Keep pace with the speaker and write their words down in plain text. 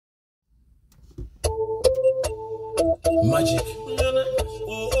Magic.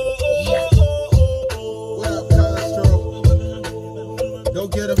 Yeah. What up, Castro? Go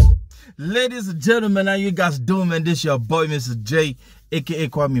get him. Ladies and gentlemen, how you guys doing, man? This your boy, Mr. J, aka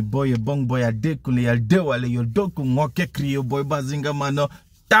Kwame Boy, your bong boy, Adekule, Adewale, your doku, Mwake Kriyo boy, Bazinga Mano,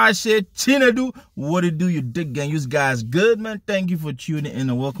 Tashe, Chinadu. What it do, you dig gang? You guys good, man? Thank you for tuning in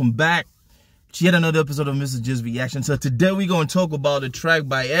and welcome back to yet another episode of Mr. J's Reaction. So today we're going to talk about a track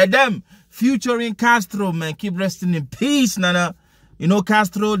by Edem featuring Castro, man. Keep resting in peace, Nana. You know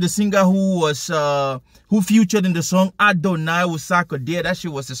Castro, the singer who featured in the song Adonai with Soccer Dear. That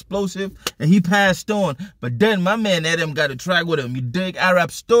shit was explosive and he passed on. But then my man Edem got a track with him. You dig? Arab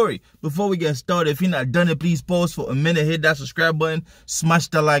Story. Before we get started, if you're not done it, please pause for a minute. Hit that subscribe button, smash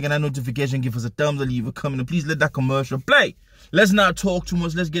that like and that notification, give us a thumbs up, leave a comment, and please let that commercial play. Let's not talk too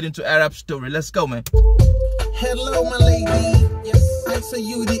much. Let's get into Arab Story. Let's go, man. Hello, my lady. Yes, I saw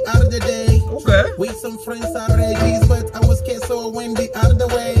you the other day. Okay. With some friends already, but I was scared, so I went the other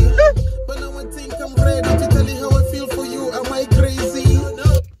way. But now I think I'm ready to tell you how I feel for you. Am I crazy?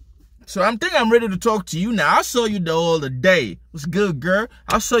 So I'm ready to talk to you now. I saw you the other day. What's good, girl?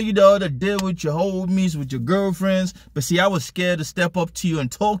 I saw you the other day with your homies, with your girlfriends. But see, I was scared to step up to you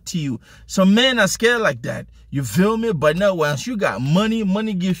and talk to you. Some men are scared like that. You feel me? But now, once you got money,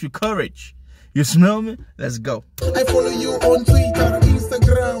 money gives you courage. You smell me? Let's go. I follow you on Twitter,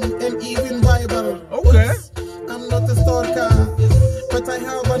 Instagram, and even Viber. Okay. I'm not a stalker, but I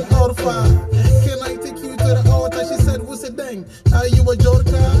have an offer. Can I take you to the altar? She said, what's it dang? Are you a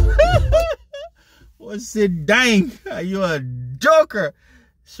joker? What's it dang? Are you a joker?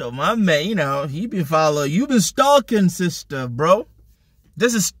 So my man, you know, he been following. You been stalking, sister, bro.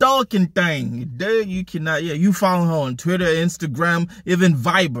 This is stalking thing. You dig? You cannot, yeah, you follow her on Twitter, Instagram, even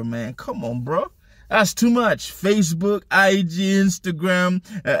Viber, man. Come on, bro. That's too much. Facebook, IG, Instagram,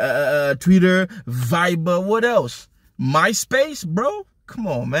 Twitter, Viber, what else? MySpace, bro? Come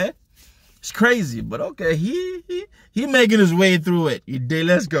on, man. It's crazy, but okay, he making his way through it. You dig?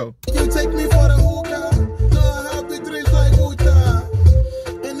 Let's go. You take me for the hookah. No, I have the dreams like Utah.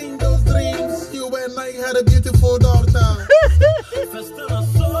 And in those dreams, you and I had a beautiful daughter.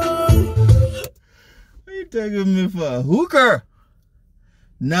 You taking me for a hooker?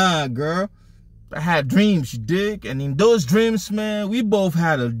 Nah, girl. I had dreams, you dig? And in those dreams, man, we both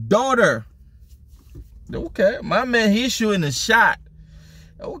had a daughter. Okay, my man, he's shooting a shot.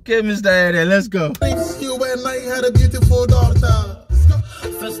 Okay, Mr. Edem, let's go. You and I had a beautiful daughter.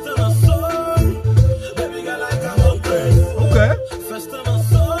 Okay.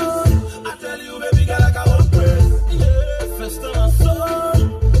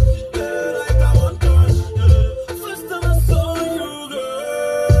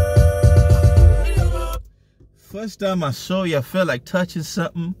 First time I saw you, I felt like touching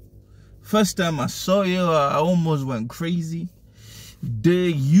something. First time I saw you, I almost went crazy.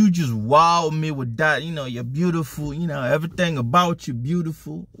 Dig, you just wowed me with that. You know, you're beautiful. You know, everything about you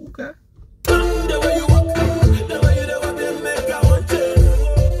beautiful. Okay. The way you walk, the way you make I want it.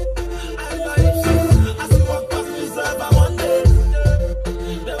 I see walk past me, I want it.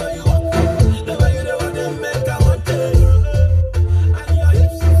 The way you walk, the way you make I want it.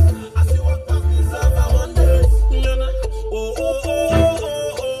 I see walk past me, I want it.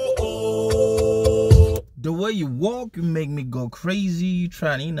 The way you walk, you make me go crazy. You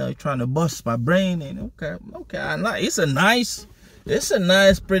trying to bust my brain. And okay, it's a nice,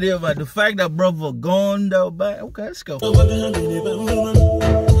 pretty. But the fact that brother gone though, but okay, let's go. My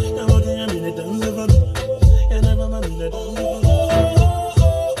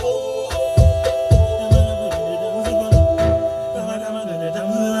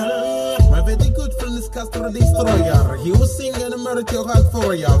very good friend is Castro Destroyer. He was singing American Heart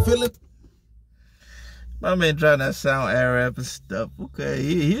for ya. My man trying to sound Arab and stuff. Okay,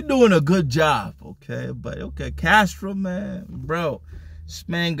 he doing a good job. Okay, but okay, Castro, man, bro, this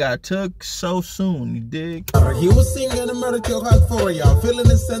man got took so soon. You dig? He was singing American Heart for ya. Feeling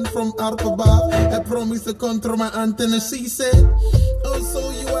the scent from out above. I promised to control my antenna. She said, oh, so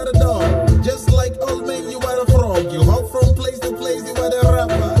you are a dog. Just like old man, you are a frog. You hop from place to place, you are a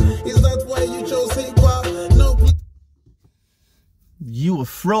rapper. Is that why you chose hip hop? No, please. You a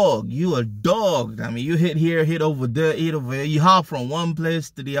frog, you a dog. I mean, you hit here, hit over there, hit over here. You hop from one place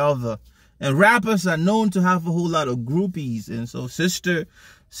to the other. And rappers are known to have a whole lot of groupies. And so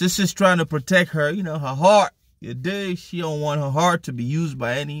sister's trying to protect her, you know, her heart. You dig? She don't want her heart to be used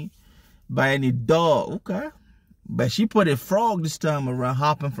by any dog. Okay. But she put a frog this time around,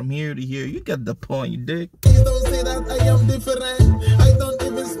 hopping from here to here. You get the point, you dig? Please don't say that I am different. I don't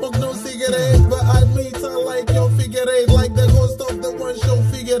even smoke no cigarette, but I meet her like your figure eight, like the ghost of the one show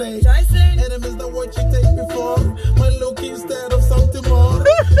figure eight. Edem is the what you take before, my look instead of something more.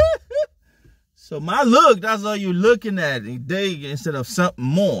 So my look, that's all you're looking at, you dig? Instead of something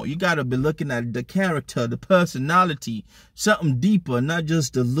more. You gotta be looking at the character, the personality, something deeper, not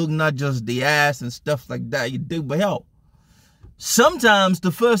just the look, not just the ass and stuff like that, you dig? But hell, sometimes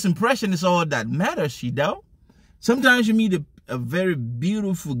the first impression is all that matters, you know? Sometimes you meet a very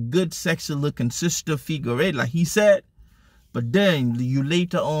beautiful, good, sexy looking sister figure eight, like he said, but then you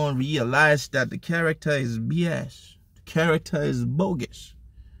later on realize that the character is BS. The character is bogus.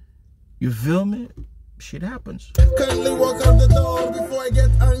 You feel me? Shit happens. Kindly walk out the door before I get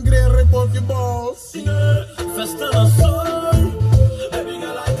angry and rip off your balls.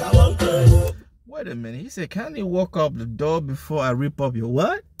 Wait a minute. He said, kindly walk out the door before I rip up your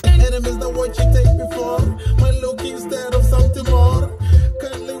what? Edem is the what you take before, my look instead of something more.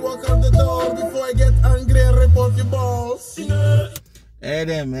 Kindly walk out the door before I get angry and rip off your balls.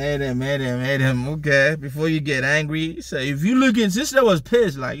 Edem. Okay, before you get angry, so if you looking, sister was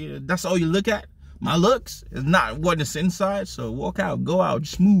pissed, like that's all you look at. My looks is not what is inside. So walk out, go out,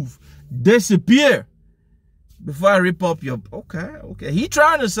 just move, disappear before I rip up your. Okay. He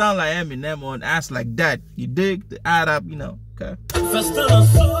trying to sound like Eminem or an ass like that. You dig? The add up, you know. Okay.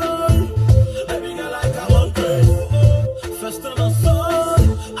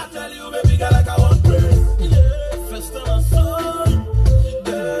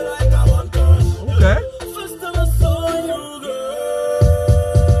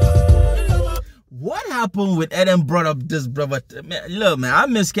 What happened with Edem brought up this brother? Man, look, man, I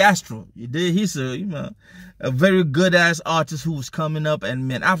miss Castro. You did. He's a very good ass artist who was coming up, and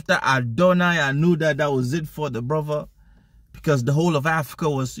man, after Adonai, I knew that was it for the brother, because the whole of Africa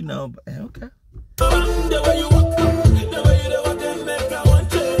was, okay.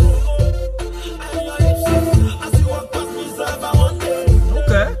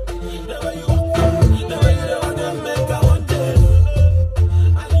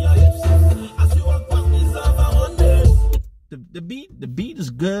 The beat is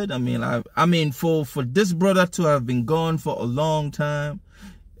good. I mean, for this brother to have been gone for a long time,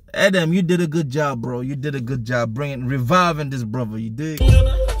 Edem, you did a good job, bro. You did a good job reviving this brother. You did.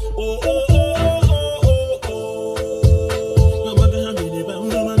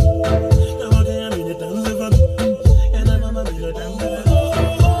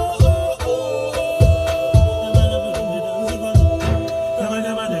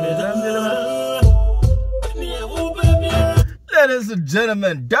 Ladies and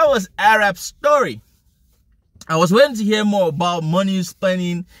gentlemen, that was Arab Story. I was waiting to hear more about money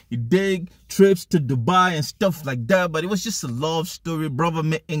spending, you dig, trips to Dubai and stuff like that, but it was just a love story, brother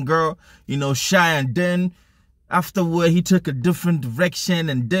meeting girl, shy, and then afterward he took a different direction,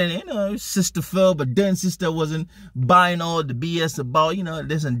 and then, sister fell, but then sister wasn't buying all the BS about,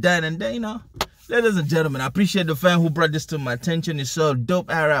 this and that, and then, ladies and gentlemen, I appreciate the fan who brought this to my attention. It's a dope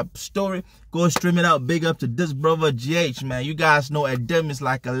Arab story. Go stream it out. Big up to this brother GH, man. You guys know Edem is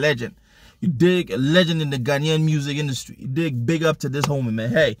like a legend. You dig? A legend in the Ghanaian music industry. You dig? Big up to this homie,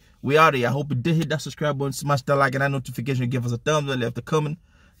 man. Hey, we out here. I hope you did hit that subscribe button, smash that like and that notification, give us a thumbs up, left a comment,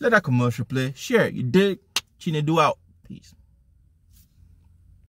 let that commercial play, share it. You dig? Chinedu out. Peace.